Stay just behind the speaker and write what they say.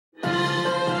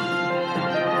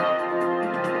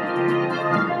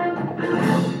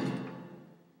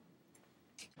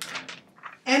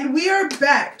And we are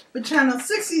back with Channel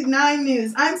 69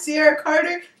 News. I'm Sierra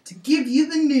Carter to give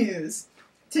you the news.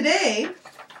 Today,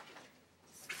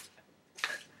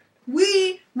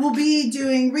 we will be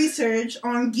doing research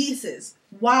on geeses,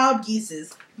 wild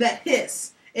geeses that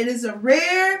hiss. It is a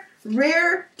rare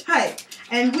type,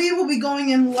 and we will be going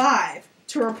in live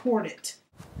to report it.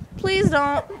 Please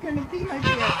don't. We're gonna be my jokes.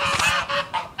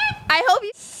 I hope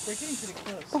you. We're getting pretty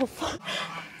close. Oh, fuck.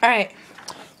 Alright.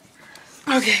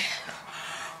 Okay.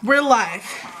 We're live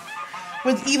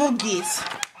with Evil Geese.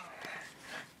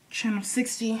 Channel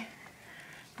 69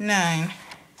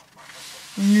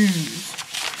 News.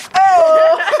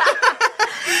 Oh!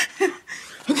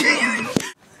 Okay.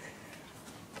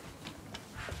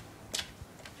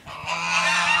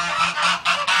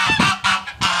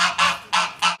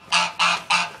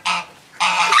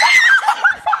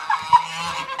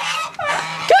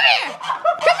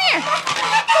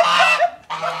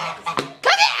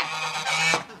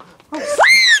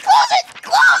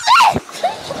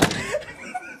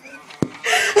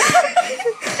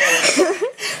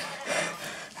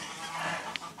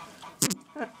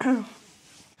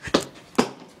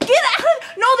 Get out!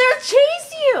 No, they'll chase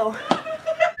you!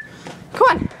 Come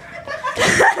on.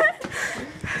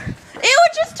 Ew,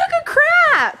 it just took a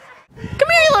crap! Come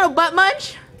here, you little butt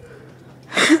munch!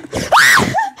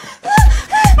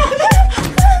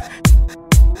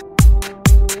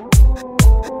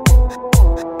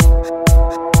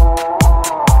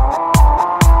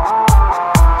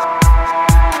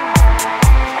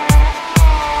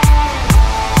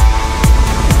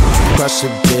 Crush a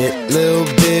bit, little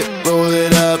bit, roll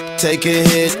it up, take a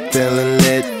hit, feeling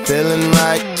lit, feeling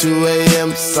right, 2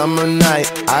 a.m. summer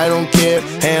night, I don't care,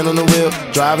 hand on the wheel,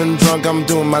 driving drunk, I'm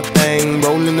doing my thing,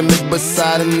 rolling the mid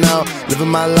beside and out, living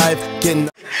my life, getting...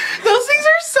 Those things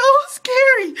are so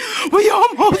scary! We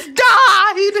almost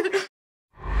died!